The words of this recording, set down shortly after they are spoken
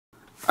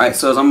Alright,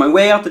 so I was on my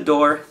way out the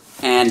door,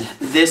 and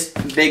this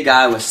big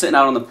guy was sitting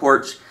out on the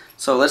porch.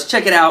 So let's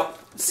check it out,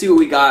 see what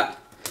we got.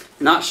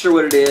 Not sure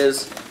what it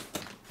is.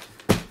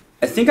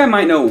 I think I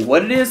might know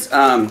what it is.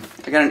 I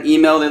got an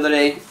email the other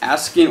day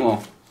asking,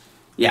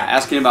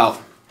 asking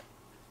about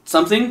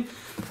something,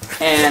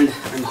 and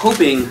I'm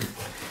hoping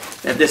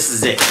that this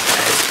is it,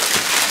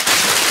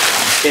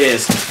 guys. It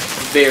is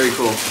very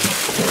cool.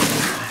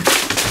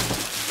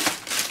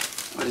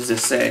 What does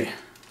this say?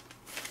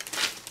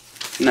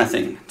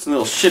 Nothing. It's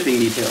little shipping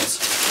details.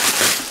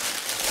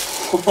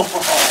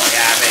 Oh,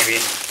 yeah, baby.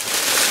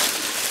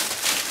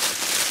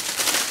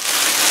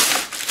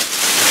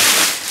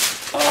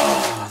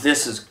 Oh,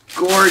 this is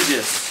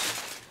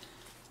gorgeous.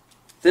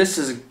 This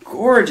is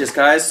gorgeous,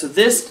 guys. So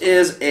this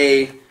is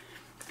a,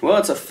 well,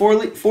 it's a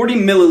 40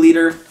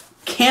 milliliter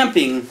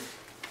camping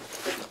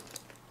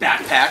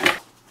backpack.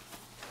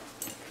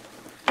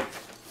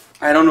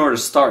 I don't know where to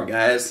start,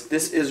 guys.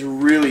 This is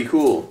really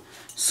cool.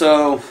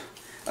 So,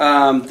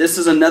 this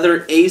is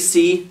another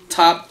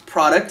AcTopp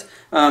product.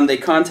 They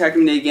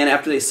contacted me again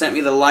after they sent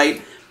me the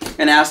light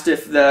and asked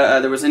if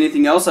there was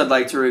anything else I'd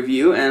like to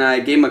review, and I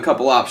gave them a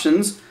couple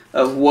options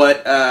of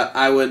what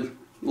I would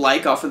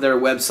like off of their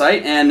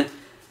website, and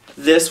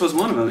this was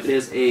one of them. It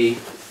is a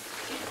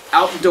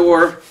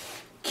outdoor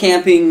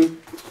camping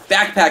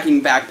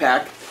backpacking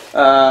backpack,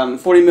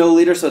 40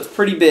 milliliter, so it's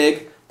pretty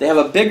big. They have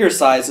a bigger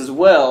size as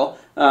well,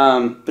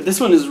 but this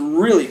one is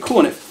really cool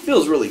and it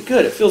feels really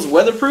good. It feels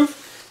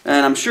weatherproof,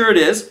 and I'm sure it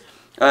is.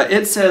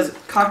 It says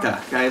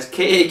Kaka, guys,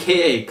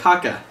 K-A-K-A,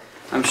 Kaka.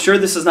 I'm sure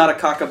this is not a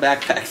Kaka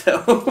backpack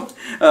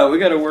though. We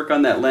got to work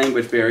on that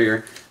language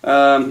barrier.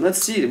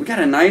 Let's see, we got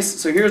a nice,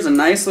 so here's a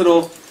nice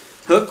little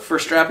hook for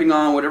strapping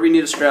on whatever you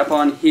need to strap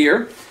on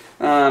here.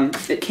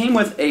 It came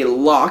with a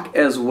lock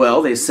as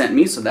well, they sent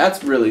me, so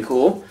that's really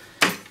cool.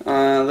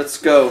 Let's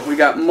go. We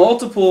got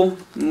multiple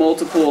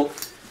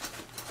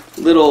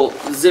little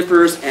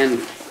zippers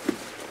and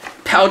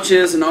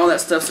pouches and all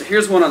that stuff. So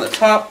here's one on the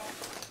top.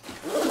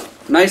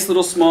 Nice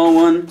little small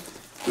one.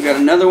 We got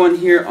another one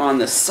here on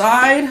the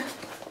side.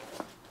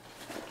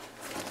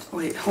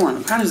 Wait, hold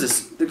on. How does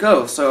this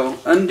go? So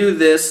undo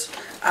this.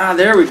 Ah,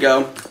 there we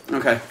go.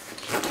 Okay.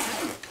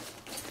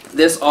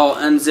 This all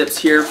unzips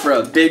here for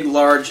a big,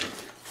 large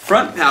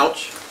front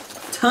pouch.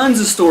 Tons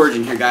of storage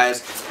in here,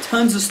 guys.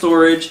 Tons of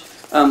storage.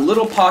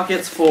 Little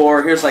pockets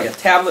for, here's like a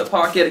tablet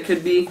pocket, it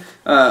could be,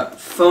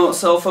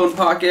 cell phone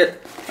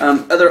pocket,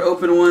 other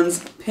open ones,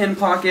 pen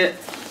pocket.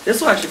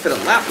 This will actually fit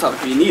a laptop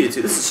if you needed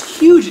to. This is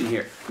huge in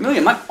here. I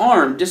mean, my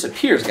arm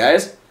disappears,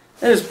 guys.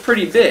 That is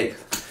pretty big.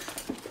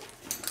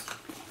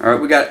 Alright,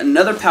 we got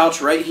another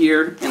pouch right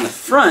here in the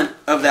front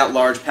of that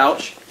large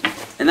pouch,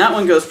 and that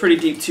one goes pretty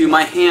deep too.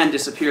 My hand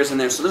disappears in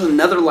there, so there's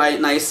another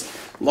nice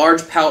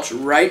large pouch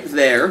right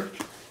there.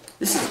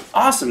 This is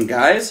awesome,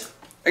 guys.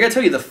 I gotta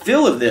tell you, the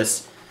feel of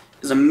this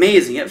is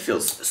amazing. It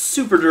feels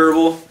super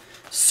durable,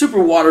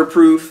 super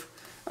waterproof.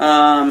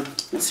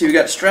 Let's see, we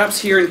got straps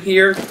here and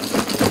here.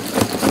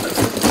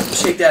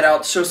 Let's shake that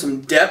out to show some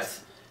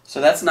depth.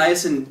 So that's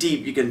nice and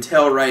deep, you can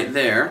tell right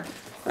there.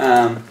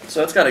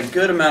 So it's got a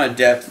good amount of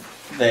depth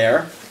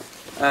there.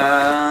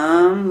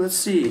 Let's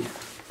see.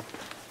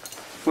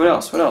 What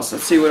else?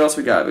 Let's see what else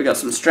we got. We got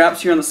some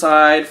straps here on the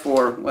side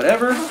for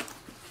whatever.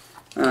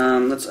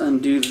 Let's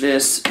undo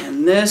this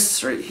and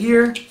this right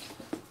here.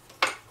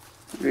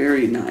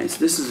 Very nice.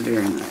 This is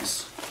very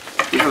nice.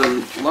 We have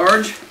a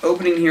large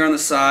opening here on the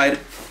side.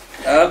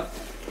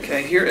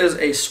 Okay, here is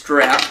a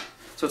strap.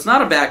 So it's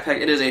not a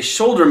backpack, it is a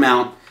shoulder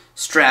mount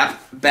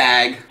strap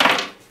bag,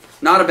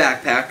 not a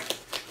backpack.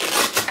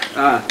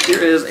 Here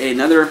is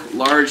another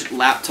large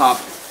laptop,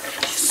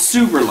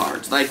 super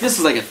large. Like, this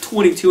is like a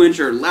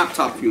 22-incher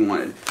laptop if you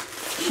wanted.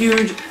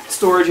 Huge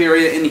storage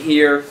area in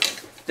here.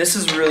 This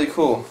is really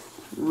cool.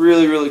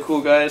 Really, really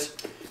cool, guys.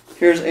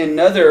 Here's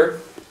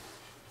another.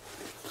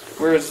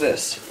 Where is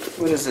this?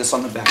 What is this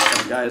on the back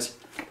side, guys?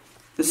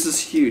 This is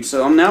huge.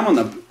 So now I'm on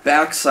the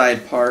back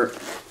side part,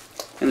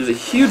 and there's a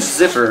huge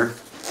zipper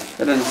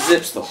that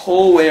unzips the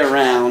whole way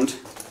around.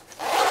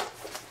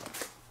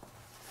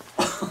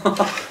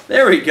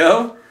 There we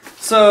go.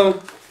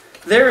 So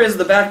there is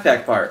the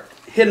backpack part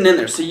hidden in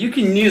there. So you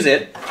can use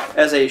it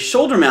as a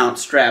shoulder mount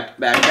strapped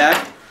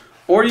backpack,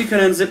 or you can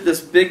unzip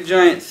this big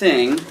giant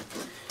thing,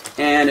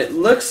 and it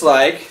looks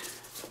like,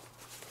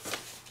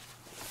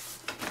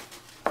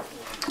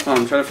 oh,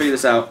 I'm trying to figure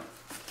this out.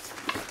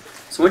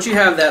 So once you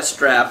have that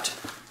strapped,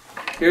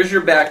 here's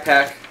your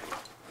backpack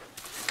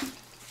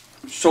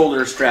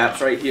shoulder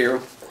straps right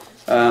here.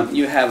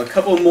 You have a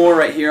couple more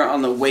right here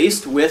on the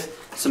waist with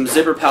some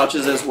zipper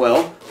pouches as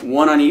well,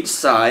 one on each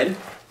side.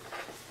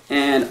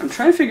 And I'm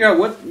trying to figure out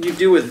what you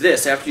do with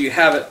this after you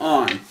have it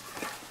on.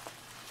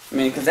 I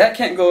mean, because that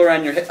can't go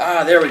around your head.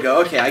 Ah, there we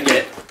go. Okay, I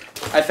get it.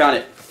 I found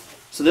it.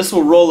 So this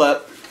will roll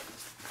up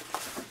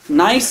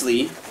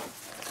nicely.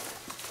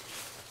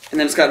 And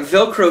then it's got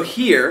Velcro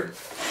here,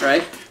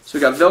 right? So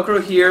we got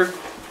Velcro here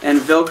and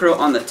Velcro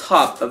on the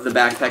top of the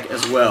backpack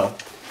as well.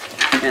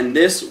 And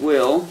this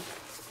will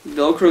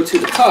Velcro to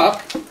the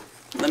top.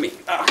 Let me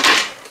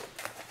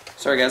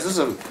Sorry guys, this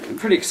is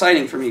pretty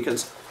exciting for me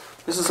because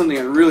this is something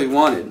I really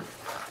wanted.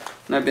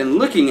 And I've been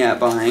looking at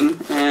buying,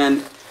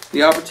 and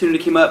the opportunity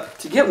came up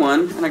to get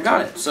one, and I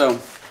got it.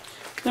 So,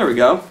 there we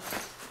go.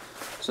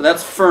 So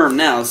that's firm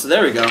now, so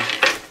there we go.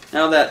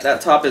 Now that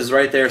top is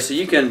right there, so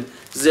you can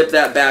zip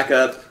that back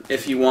up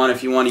if you want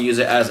to use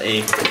it as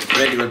a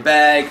regular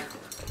bag,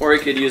 or you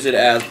could use it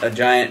as a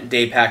giant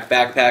day pack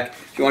backpack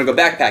if you want to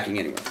go backpacking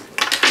anywhere.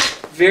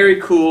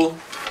 Very cool.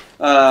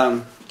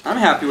 I'm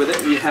happy with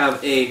it. We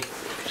have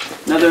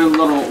another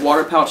little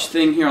water pouch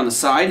thing here on the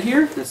side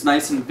here that's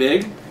nice and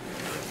big.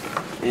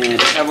 And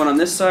we have one on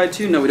this side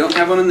too. No, we don't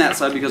have one on that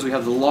side because we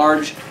have the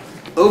large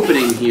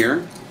opening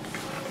here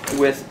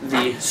with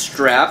the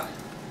strap.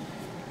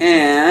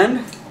 And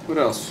what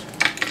else?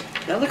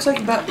 That looks like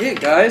about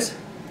it, guys.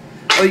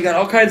 Oh, you got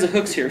all kinds of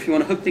hooks here if you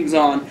want to hook things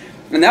on.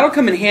 And that'll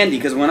come in handy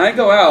because when I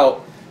go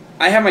out,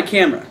 I have my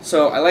camera.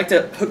 So I like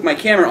to hook my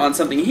camera on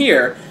something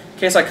here in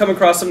case I come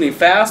across something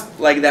fast,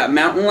 like that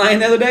mountain lion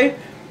the other day.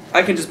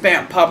 I can just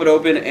bam, pop it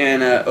open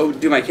and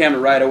do my camera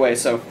right away.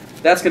 So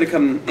that's going to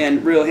come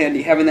in real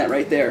handy, having that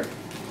right there.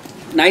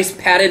 Nice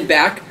padded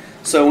back,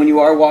 so when you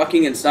are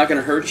walking, it's not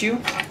going to hurt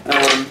you.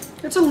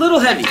 It's a little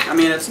heavy. I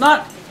mean, it's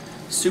not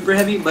super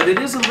heavy, but it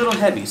is a little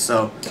heavy.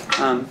 So,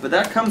 but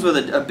that comes with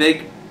a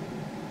big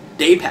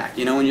day pack.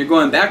 You know, when you're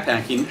going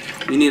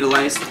backpacking, you need a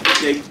nice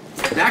big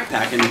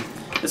backpack, and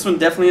this one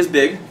definitely is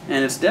big,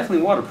 and it's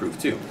definitely waterproof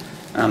too.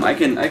 I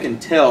can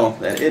tell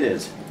that it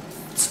is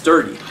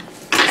sturdy.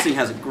 This thing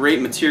has a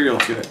great material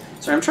to it.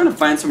 So I'm trying to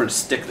find somewhere to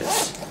stick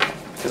this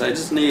because I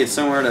just need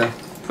somewhere to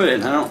put it,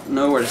 and I don't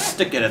know where to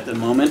stick it at the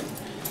moment.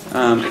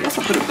 I guess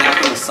I'll put it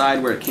back on the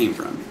side where it came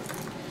from.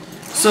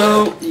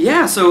 So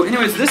yeah, so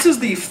anyways, this is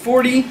the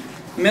 40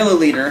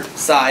 milliliter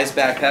size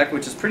backpack,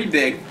 which is pretty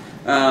big,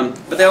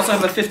 but they also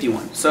have a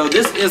 51. So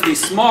this is the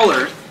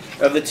smaller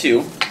of the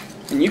two,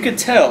 and you could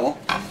tell.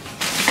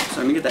 So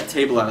let me get that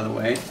table out of the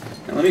way,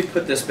 and let me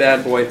put this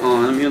bad boy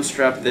on. I'm going to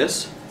unstrap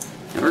this,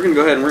 and we're going to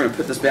go ahead and we're going to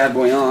put this bad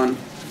boy on,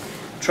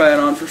 try it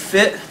on for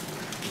fit.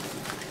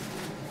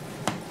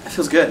 It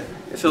feels good.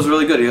 It feels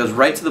really good. It goes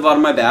right to the bottom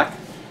of my back.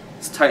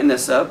 Let's tighten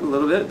this up a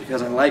little bit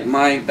because I like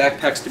my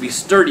backpacks to be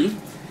sturdy.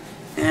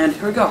 And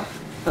here we go.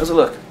 How's it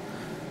look?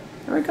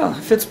 There we go.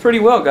 It fits pretty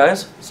well,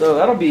 guys. So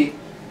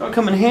that'll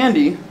come in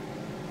handy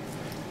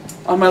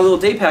on my little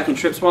day packing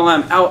trips while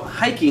I'm out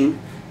hiking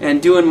and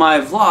doing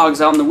my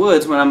vlogs out in the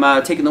woods when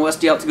I'm taking the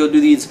Westie out to go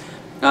do these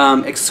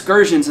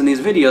excursions and these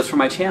videos for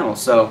my channel.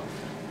 So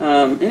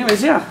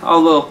anyways, yeah,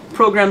 I'll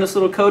program this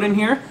little code in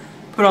here,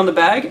 put it on the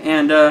bag,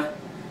 and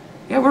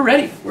yeah, we're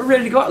ready. We're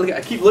ready to go out.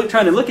 I keep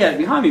trying to look at it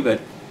behind me, but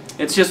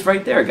it's just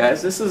right there,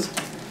 guys. This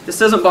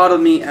doesn't bother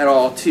me at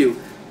all, too.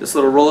 This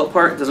little roll-up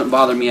part doesn't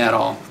bother me at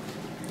all.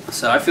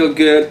 So I feel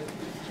good.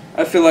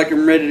 I feel like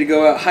I'm ready to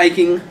go out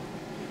hiking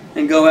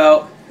and go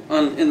out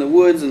in the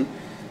woods and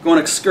go on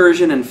an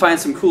excursion and find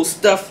some cool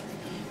stuff.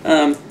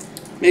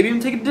 Maybe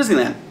even take it to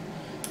Disneyland.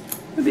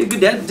 It'd be a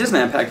good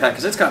Disneyland backpack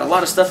because it's got a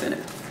lot of stuff in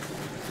it.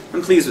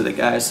 I'm pleased with it,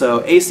 guys.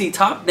 So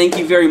AcTopp, thank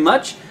you very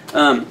much.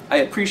 I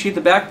appreciate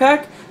the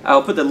backpack.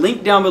 I'll put the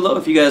link down below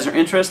if you guys are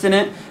interested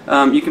in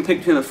it. You can pick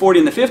between the 40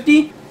 and the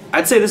 50.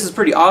 I'd say this is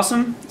pretty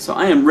awesome. So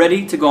I am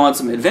ready to go on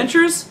some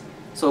adventures.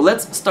 So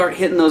let's start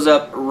hitting those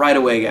up right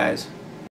away, guys.